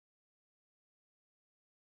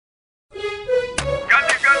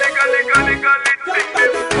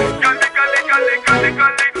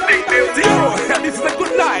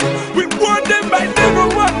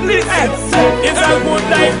It's a good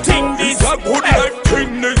life thing this. It's a good life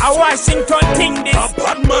thing this. A Washington thing this. A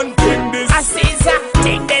Batman thing this. A Sizza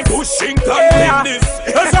thing this. Washington thing this.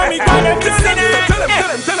 That's how me call them. Tell him.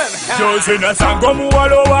 Josie na sango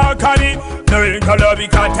muwalo wakali. No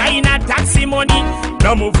inkalobika taina taxi money.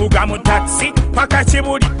 No muvuga mu taxi. Paka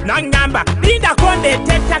chibuli nangamba. Linda konde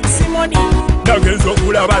te taxi money. Nagezo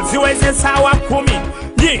kulaba ziweze sawa 10.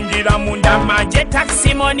 Nyingira munda manje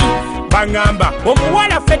taxi money. Bangamba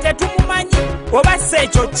omuwala fete tumumanyi. Oba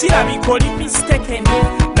secho kirabika oli mistaken.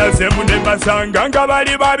 Nazemu ne basanga nga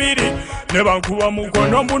bali babiri. Ne bankuba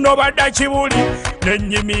mukono mbuno badda kibuli. Ne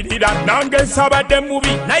nnyimirira nange nsabadde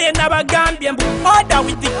mubi. Naye nabagambye mbu order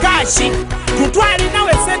with the cash. Tutwali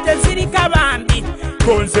nawe sente ziri kabambi.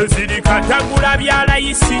 Konse ziri katagula bya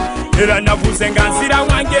layisi. Era navuze nga nzira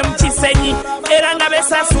wange mu kisenyi. Era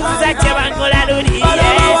nabesasuza kye bangola luli.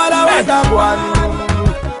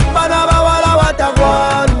 Banabawala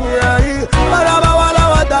watagwan, yeah. Banabawala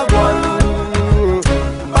watagwan.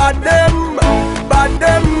 Badem.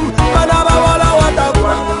 Banabawala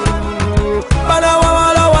watagwan.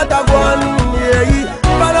 Banabawala watagwan, yeah.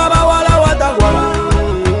 Banabawala watagwan.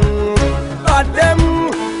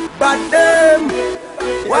 Badem.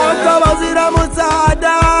 Wakabazira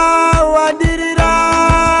musada,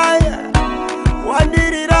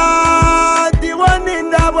 wandirira,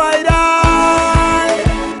 diwaninda bwaira.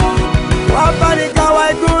 Waparika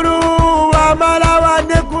waiguru wamala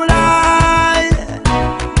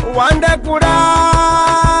wandekula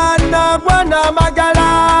na bwana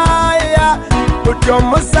magalaya kutyo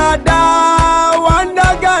musada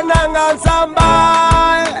wandagana ngansamba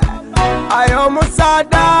ayo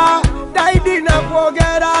musada daidi na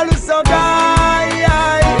kwogera lusoga.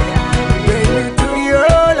 When you took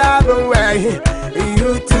your love away,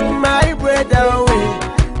 you took my breath away.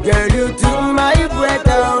 Girl, you took my breath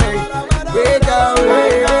away.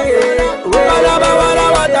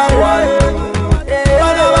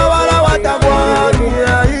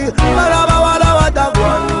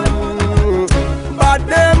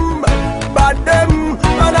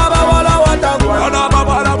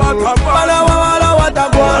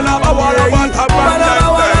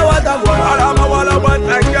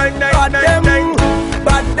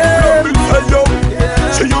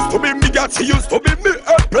 She used to be me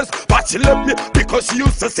empress, but she left me because she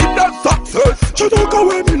used to see that success. She took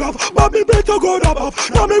away me love, but me better go above.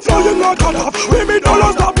 Now me flying like a dove, with me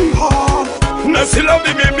dollars that be hard. Now she love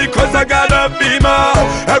me because I got a beamer.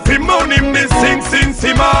 Every morning me sing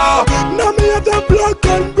simmer. Now me have the black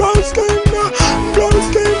and brown skin.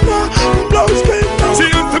 She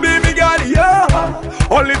used to be me girl, yeah.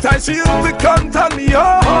 Only time she used to come to me,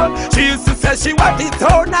 yeah. She used to say she want it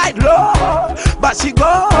all night long. But she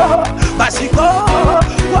go.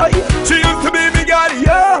 She used to be me girl,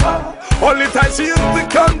 yeah. Only time she used to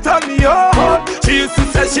come to me, yeah. She used to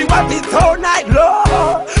say she want it all night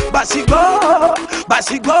long. But she go.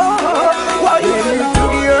 When you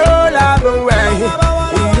took your love away,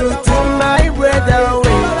 you took my breath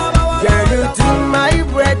away. Girl, you took my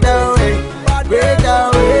breath away. You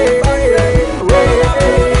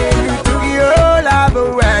took your love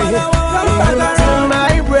away, you took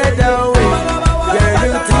my breath away. Girl,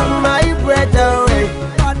 you took my breath away.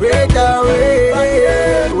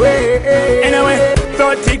 Anyway,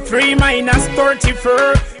 33 minus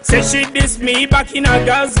 34. Say she diss me back in a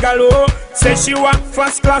girls galore. Say she want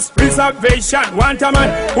first class reservation. Want a man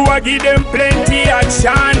who a give them plenty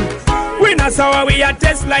action. We not sour, we a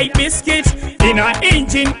taste like biscuit. In her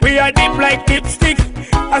engine, we a dip like lipstick.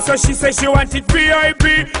 So she say she want it VIP.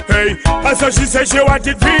 Hey, so she say she want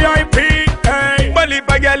it VIP. Hey, but if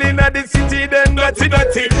a girl in the city, them naughty.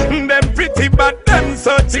 Them pretty, but them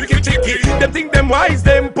so chicky. Them think them wise,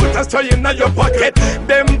 them put a toy in your pocket.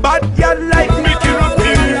 Them bad girl like